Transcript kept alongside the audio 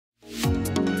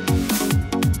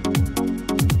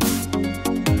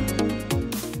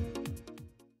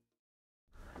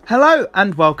Hello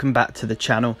and welcome back to the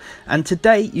channel, and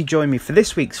today you join me for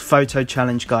this week's photo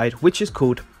challenge guide, which is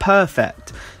called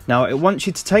Purfect. Now it wants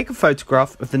you to take a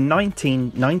photograph of the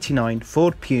 1999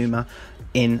 Ford Puma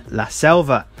in La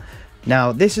Selva.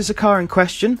 Now this is a car in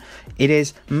question. It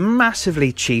is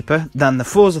massively cheaper than the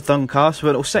Forza car, so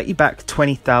it'll set you back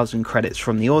 20,000 credits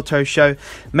from the auto show.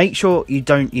 Make sure you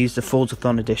don't use the Forza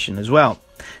edition as well.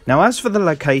 Now as for the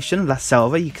location, La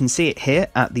Selva, you can see it here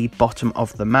at the bottom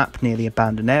of the map near the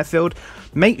abandoned airfield.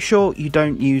 Make sure you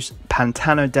don't use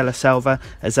Pantano de la Selva,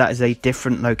 as that is a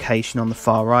different location on the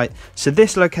far right. So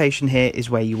this location here is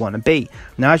where you want to be.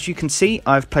 Now as you can see,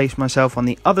 I've placed myself on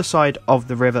the other side of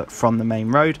the river from the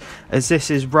main road, as this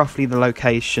is roughly the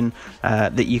location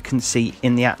that you can see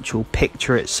in the actual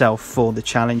picture itself for the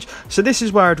challenge. So this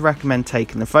is where I'd recommend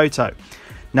taking the photo.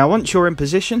 Now once you're in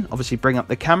position, obviously bring up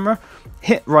the camera,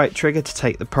 hit right trigger to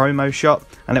take the promo shot,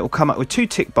 and it will come up with two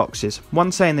tick boxes,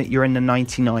 one saying that you're in the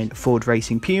 99 Ford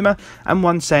Racing Puma and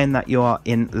one saying that you are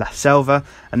in La Selva.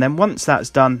 And then once that's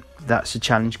done, that's the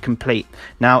challenge complete.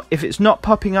 Now if it's not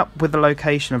popping up with the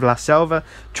location of La Selva,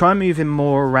 try moving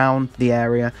more around the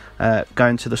area,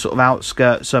 going to the sort of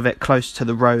outskirts of it, close to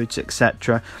the roads,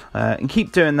 etc., and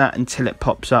keep doing that until it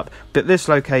pops up. But this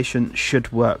location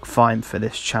should work fine for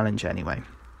this challenge anyway.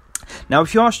 Now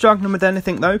if you are struggling with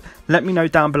anything though, let me know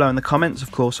down below in the comments.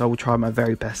 Of course I will try my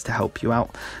very best to help you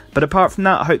out. But apart from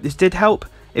that, I hope this did help.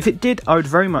 If it did, I would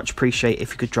very much appreciate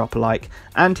if you could drop a like,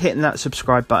 and hitting that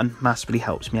subscribe button massively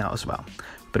helps me out as well.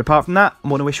 But apart from that, I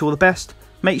want to wish you all the best.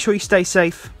 Make sure you stay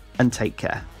safe and take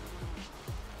care.